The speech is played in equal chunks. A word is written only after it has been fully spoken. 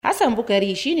Hassan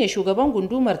Bukari shine shugaban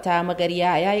gundumar ta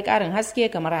Magarya ya yi ƙarin haske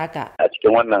kamar haka. A cikin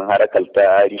wannan harakar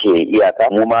ta rishe iyaka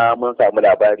mu ma mun samu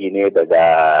labari ne daga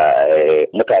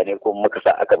mutane kuma muka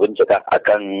sa aka bincika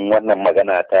akan wannan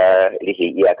magana ta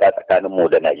rishe iyaka tsakanin mu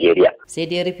da Najeriya. Sai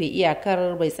dai rufe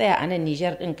iyakar bai tsaya a nan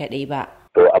Nijar ɗin kaɗai ba.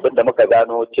 To abin da muka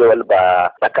gano cewa ba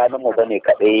tsakaninmu bane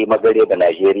kaɗai Magarya da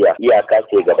Najeriya, iyaka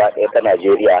ce gaba ɗaya ta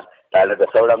Najeriya tare da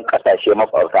sauran kasashe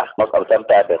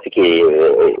makwabtanta da suke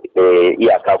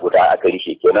iyaka guda aka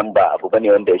rishe, kenan ba abu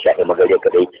bane wanda ya shafi Magarya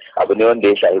kadai, abu ne wanda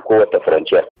ya shafi kowace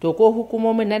frontier. To ko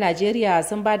hukumomin na Najeriya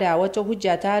sun bada wata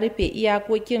hujja ta rufe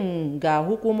iyakokin ga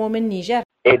hukumomin Nijar?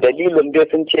 Dalilin dai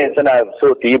sun ce suna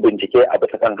so su yi bincike a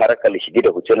bisa kan harkar shige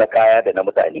da huce na kaya da na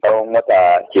mutane tsawon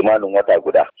kimanin wata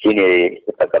guda, shine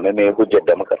takamaimai hujjar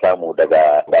da muka samu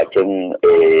daga bakin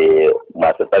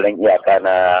masu tsaron iyaka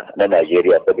na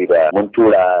Najeriya, saboda mun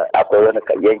tura akwai wani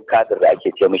kadar da ake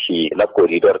ce mishi na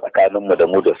koridor tsakanin mu da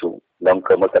mu da su, don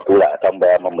kai muka tura a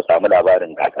tambaya mu samu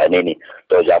labarin kakane ne.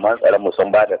 To jami'an tsaron mu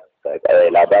sun ba da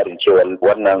labarin cewa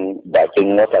wannan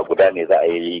bakin wata guda ne za a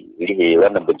yi rihe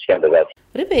wannan binciken da za su.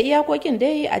 Rufe iyakokin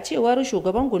dai a cewar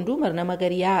shugaban gundumar na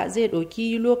Magarya zai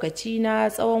ɗauki lokaci na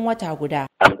tsawon wata guda.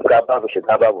 An babu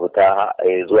shiga babu ta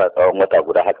zuwa tsawon wata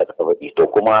guda haka ta faɗi, to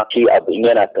kuma shi abin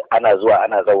ana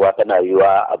zawa tana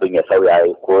yiwa abin ya sauya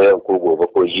ko yau ko gobe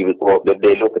ko jibi ko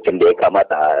dai lokacin da ya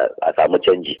kamata a samu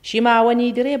canji. Shi ma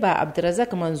wani direba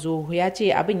Abdulrazak Manzo ya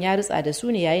ce abin ya ritsa da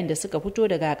su ne yayin da suka fito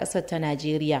daga ƙasar ta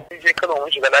Najeriya.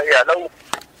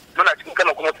 Muna cikin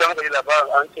Kano kuma sai muka ji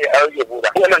labarin an ce an rage boda.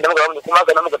 Wannan da muka kuma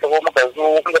haka nan muka taho muka zo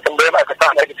muka tambaye ma'aikata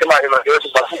da ake cewa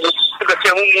immigration ba su suka ce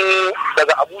mu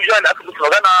daga Abuja da aka mutu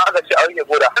magana aka ce an rage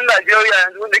boda. Ɗan Najeriya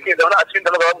yanzu wanda yake zaune a cikin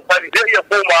da muka misali zai iya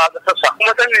koma ƙasarsa,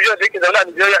 kuma ɗan Nijar da yake zaune a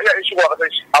Nijeriya iya yin shigo a ƙasar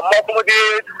shi. Amma kuma dai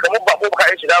kamar ba ko baka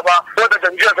yin shiga ba, ko daga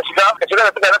Nijar ka shiga da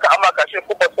suka raka amma ka shi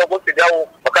ko passport ko ka dawo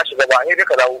baka shiga ba, sai dai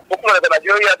ka dawo. Ko kuma daga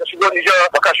Najeriya ka shigo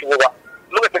Nijar baka shigo ba.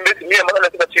 Muka tambaye su me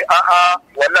matsalar suka ce a'a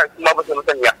wallahi kuma ba su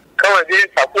musanya. Kawai dai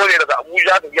sako ne daga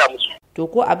Abuja da biya musu. To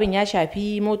ko abin ya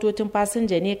shafi motocin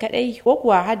fasinja ne kadai ko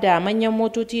kuwa har da manyan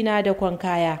motoci na da kwan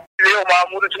kaya? Yau ma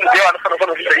motocin da yawa na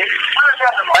Kano suka yi.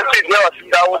 An ce da yawa sun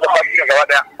dawo da fasinja gaba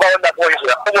daya. Ba wanda aka wani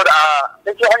shiga. Saboda a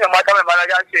cikin hanyar mata mai mana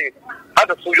an ce har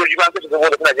da sojoji ba su shiga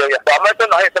da Najeriya. Ba amma sai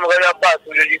na hanyar ta Magarya ba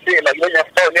sojoji sai ina yin ya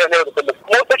fito ne da kullum.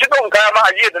 Motocin ɗin kaya ma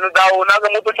a jiya da na dawo na ga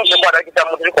motocin sun ba da ake ta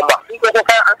motocin kun ba. Sun ko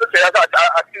kayan an sassaya su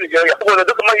a cikin Najeriya. Saboda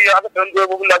duka mai aka san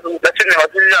dogon da su da cin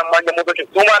masu jiya manyan motocin.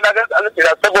 Su ma na ga an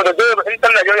sassaya saboda dole in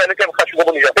san Najeriya ne kai baka shigo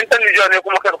Nijar. In san Nijar ne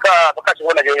kuma kai baka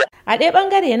shigo Najeriya. A ɗaya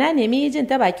bangare na nemi jin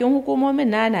ta bakin hukumomin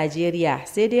na Najeriya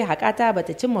sai dai hakata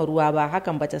bata cimma ruwa ba,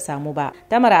 hakan bata samu ba.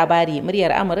 Tamar Abari,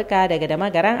 muryar Amurka daga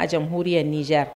Damagaran a jamhuriyar Nijar.